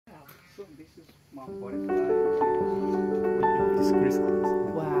This crystals.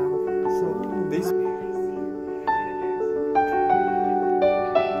 Wow. So this.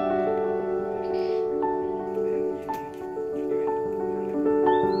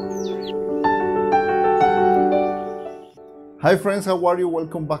 Hi friends, how are you?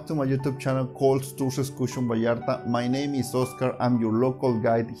 Welcome back to my YouTube channel called Tours Excursions Vallarta. My name is Oscar. I'm your local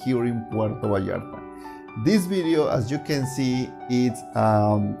guide here in Puerto Vallarta. This video, as you can see,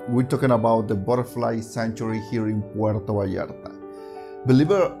 we're talking about the butterfly sanctuary here in Puerto Vallarta.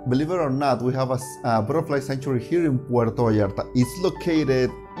 Believe it or not, we have a butterfly sanctuary here in Puerto Vallarta. It's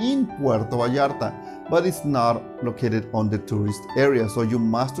located in Puerto Vallarta, but it's not located on the tourist area. So you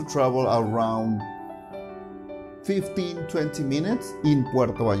must travel around 15-20 minutes in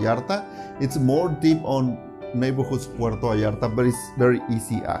Puerto Vallarta. It's more deep on neighborhoods Puerto Vallarta, but it's very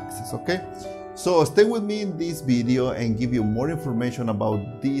easy access. Okay, so stay with me in this video and give you more information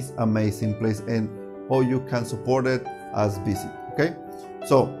about this amazing place and how you can support it as visit. Okay,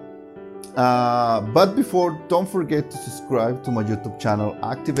 so but before, don't forget to subscribe to my YouTube channel,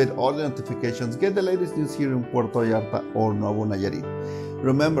 activate all the notifications, get the latest news here in Puerto Vallarta or Nuevo Nayarit.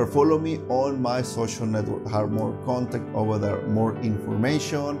 Remember, follow me on my social network. I have more content over there, more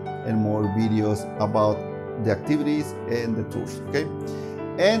information and more videos about the activities and the tours, okay?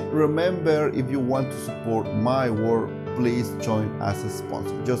 And remember, if you want to support my work, please join as a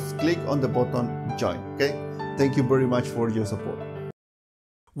sponsor. Just click on the button join, okay? Thank you very much for your support.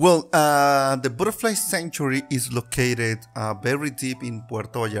 Well, the butterfly sanctuary is located very deep in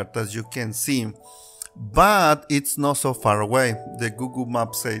Puerto Vallarta, as you can see. But it's not so far away. The Google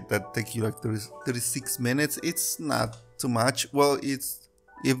Maps say that takes you like 36 minutes. It's not too much. Well, it's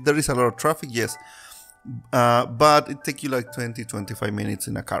if there is a lot of traffic, yes, but it takes you like 20-25 minutes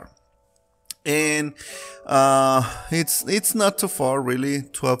in a car, and it's not too far really.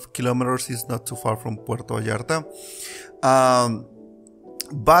 12 kilometers is not too far from Puerto Vallarta.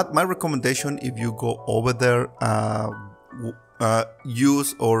 But my recommendation, if you go over there,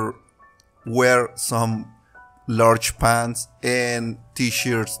 use or wear some large pants and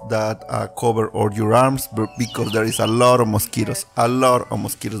t-shirts that cover all your arms, because there is a lot of mosquitoes,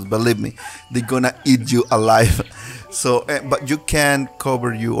 believe me, they're gonna eat you alive. So but you can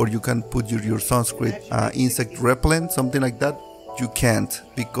cover you, or you can put your sunscreen, insect repellent, something like that. You can't,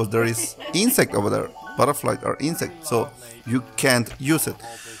 because there is insect over there. Butterflies are insects, so you can't use it.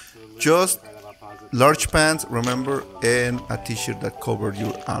 Just large pants, remember, and a t-shirt that covers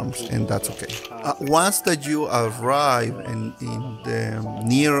your arms, and that's okay. Once that you arrive in the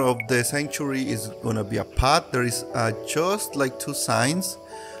near of the sanctuary, is gonna be a path. There is just like two signs,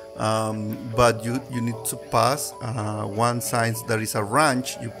 but you need to pass one sign. There is a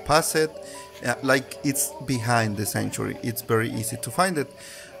ranch. You pass it, like it's behind the sanctuary. It's very easy to find it.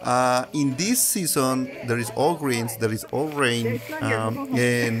 In this season, there is all greens, there is all rain,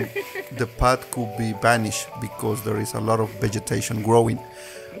 and the path could be vanished because there is a lot of vegetation growing.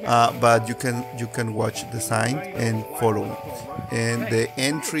 But you can watch the sign and follow. And the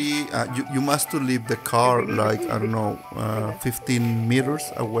entry, you must leave the car like, I don't know, 15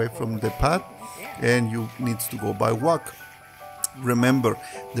 meters away from the path, and you need to go by walk. Remember,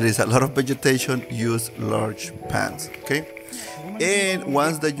 there is a lot of vegetation. Use large pants, okay? And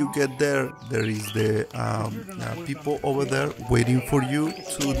once that you get there, there is the people over there waiting for you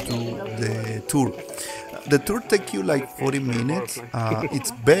to do the tour. The tour takes you like 40 minutes.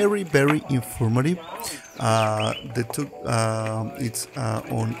 It's very, very informative. The tour it's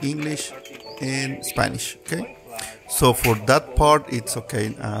on English and Spanish, okay? So for that part, it's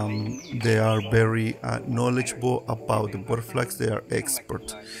okay. They are very knowledgeable about the butterflies. They are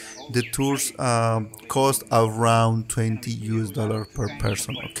experts. The tours cost around $20 per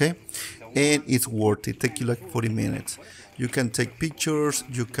person, okay? And it's worth it. Take you like 40 minutes. You can take pictures,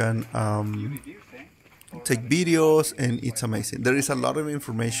 you can take videos, and it's amazing. There is a lot of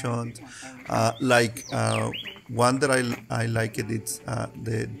information, one that I like it. It's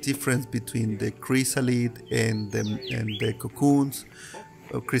the difference between the chrysalid and the cocoons.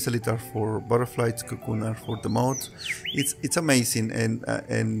 Chrysalid are for butterflies, cocoon are for the moths. It's amazing,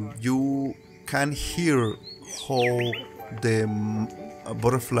 and you can hear how the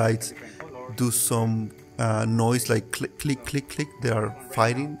butterflies do some noise like click, click, click, click. They are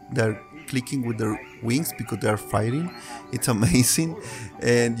fighting. They're clicking with their wings because they are fighting. It's amazing,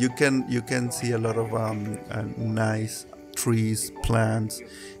 and you can see a lot of nice trees, plants,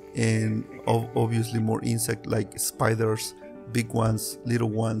 and obviously more insects like spiders, big ones, little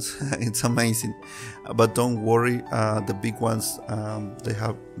ones. It's amazing, but don't worry, the big ones, they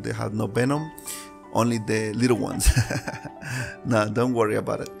have no venom, only the little ones. No, don't worry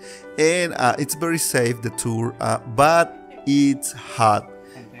about it. And it's very safe, the tour, but it's hot.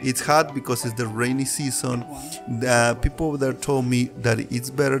 It's hot because it's the rainy season. The people there told me that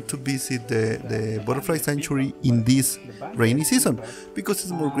it's better to visit the butterfly sanctuary in this rainy season because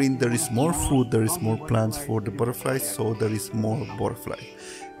it's more green, there is more food, there is more plants for the butterflies, so there is more butterflies.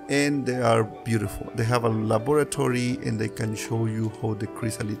 And they are beautiful. They have a laboratory and they can show you how the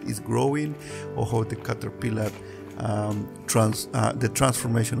chrysalid is growing or how the caterpillar the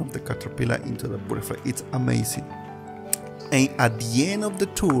transformation of the caterpillar into the butterfly. It's amazing. And at the end of the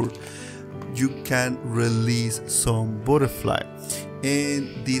tour, you can release some butterfly, and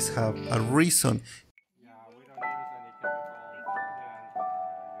these have a reason. Yeah, we don't use any chemicals,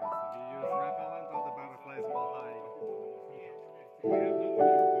 and we use repellent, all the butterflies will hide.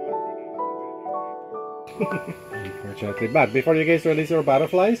 Unfortunately, but before you guys release your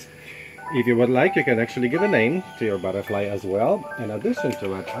butterflies, if you would like, you can actually give a name to your butterfly as well. In addition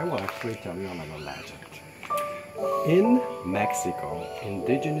to it, I will actually tell you a little legend. In Mexico,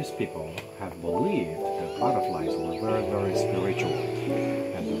 indigenous people have believed that butterflies were very, very spiritual.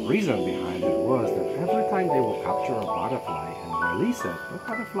 And the reason behind it was that every time they will capture a butterfly and release it, the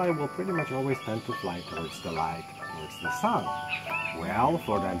butterfly will pretty much always tend to fly towards the light, towards the sun. Well,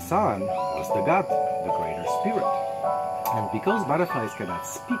 for them, sun was the god, the greater spirit. And because butterflies cannot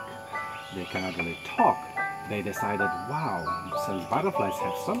speak, they cannot really talk, they decided, wow, since butterflies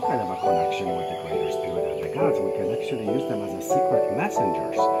have some kind of a connection with the greater spirit and the gods, we can actually use them as a secret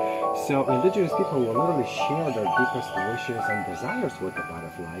messengers. So indigenous people will literally share their deepest wishes and desires with the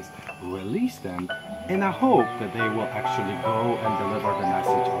butterflies, release them, in a hope that they will actually go and deliver the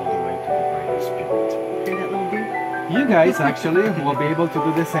message all the way to the greater spirit. Hear that, little dude? You guys actually will be able to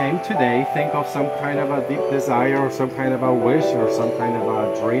do the same today. Think of some kind of a deep desire or some kind of a wish or some kind of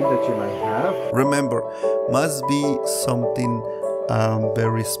a dream that you might have. Remember, must be something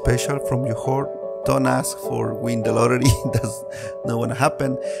very special from your heart. Don't ask for win the lottery. That's not gonna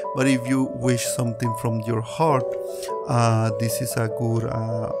happen. But if you wish something from your heart, this is a good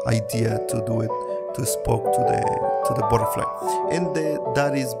idea to do it, to speak to the butterfly, and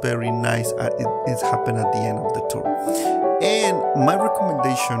that is very nice. It's happened at the end of the tour. And my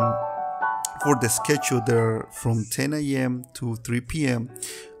recommendation for the schedule there from 10 a.m. to 3 p.m.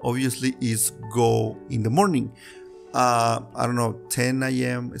 obviously is go in the morning. I don't know, 10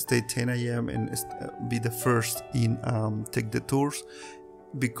 a.m. stay 10 a.m. and be the first in take the tours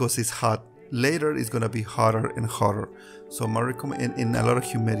because it's hot. Later it's gonna be hotter and hotter. So my and a lot of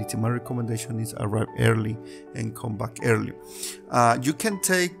humidity. My recommendation is arrive early and come back early. You can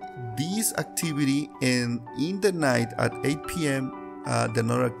take this activity and in the night at 8 p.m. The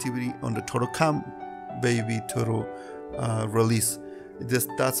another activity on the Turtle Camp Baby Turtle release.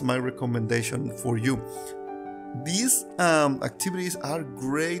 That's my recommendation for you. These activities are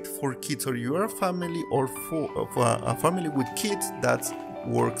great for kids, or you are a family or for a family with kids. That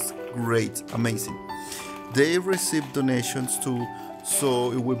works great, amazing. They receive donations too,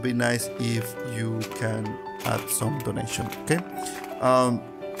 so it would be nice if you can add some donation. Okay.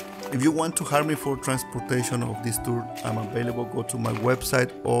 If you want to hire me for transportation of this tour, I'm available. Go to my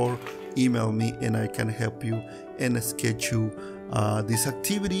website or email me and I can help you and schedule this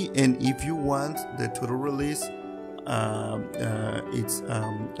activity. And if you want the total release, I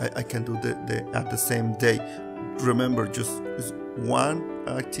can do at the same day. Remember, just one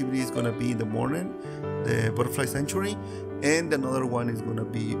activity is going to be in the morning, the butterfly sanctuary, and another one is going to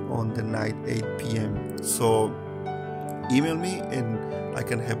be on the night, 8 p.m. So email me and I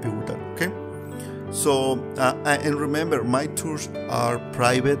can help you with that. Okay. So and remember, my tours are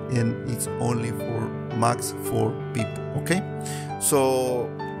private and it's only for max 4 people. Okay. So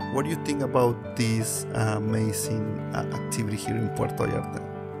what do you think about this amazing activity here in Puerto Vallarta?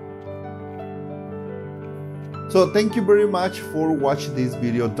 So thank you very much for watching this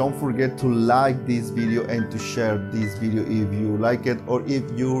video. Don't forget to like this video and to share this video if you like it or if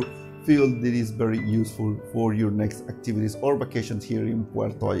you feel that it is very useful for your next activities or vacations here in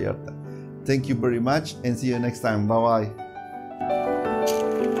Puerto Vallarta. Thank you very much and see you next time. Bye bye.